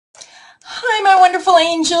Hi, my wonderful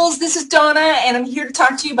angels. This is Donna, and I'm here to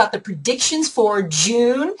talk to you about the predictions for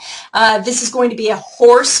June. This is going to be a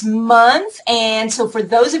horse month, and so for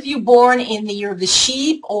those of you born in the year of the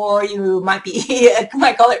sheep, or you might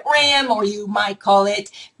call it ram, or you might call it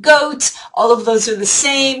goat, all of those are the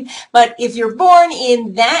same. But if you're born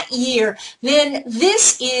in that year, then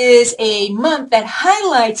this is a month that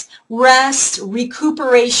highlights rest,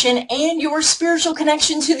 recuperation, and your spiritual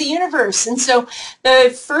connection to the universe. And so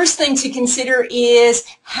the first thing to consider is,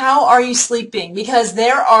 how are you sleeping? Because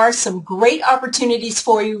there are some great opportunities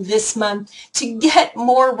for you this month to get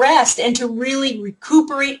more rest and to really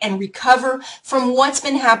recuperate and recover from what's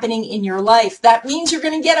been happening in your life. That means you're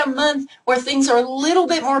going to get a month where things are a little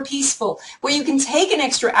bit more peaceful, where you can take an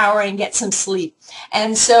extra hour and get some sleep.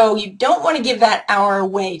 And so you don't want to give that hour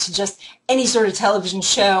away to just any sort of television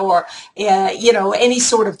show or any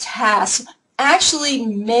sort of task. Actually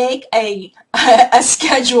make a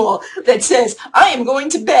schedule that says, I am going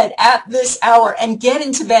to bed at this hour, and get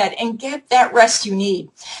into bed and get that rest you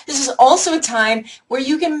need. This is also a time where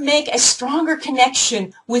you can make a stronger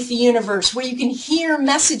connection with the universe, where you can hear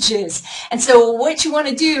messages. And so what you want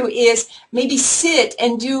to do is maybe sit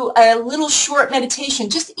and do a little short meditation,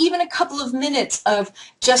 just even a couple of minutes of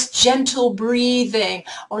just gentle breathing,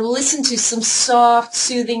 or listen to some soft,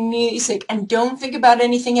 soothing music, and don't think about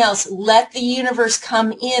anything else. Let the universe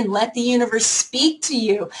come in. Let the universe speak to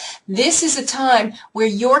you. This is a time where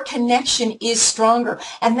your connection is stronger.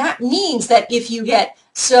 And that means that if you get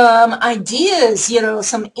some ideas,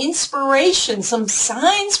 some inspiration, some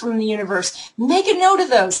signs from the universe, make a note of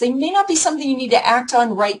those. They may not be something you need to act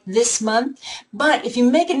on right this month, but if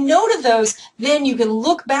you make a note of those, then you can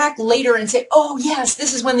look back later and say, oh yes,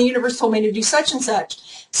 this is when the universe told me to do such and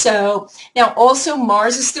such. So now also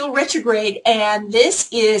Mars is still retrograde, and this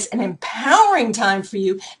is an empowering time for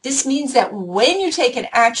you. This means that when you take an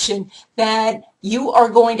action, that you are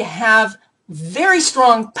going to have very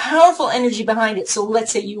strong, powerful energy behind it. So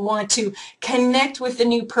let's say you want to connect with a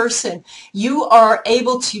new person. You are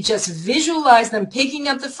able to just visualize them picking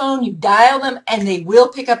up the phone. You dial them and they will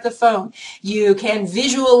pick up the phone. You can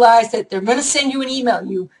visualize that they're going to send you an email.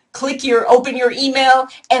 You open your email,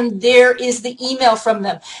 and there is the email from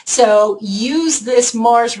them. So use this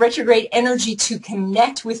Mars retrograde energy to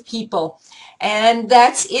connect with people. And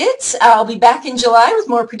that's it. I'll be back in July with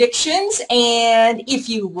more predictions. And if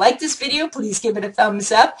you like this video, please give it a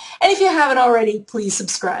thumbs up. And if you haven't already, please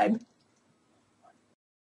subscribe.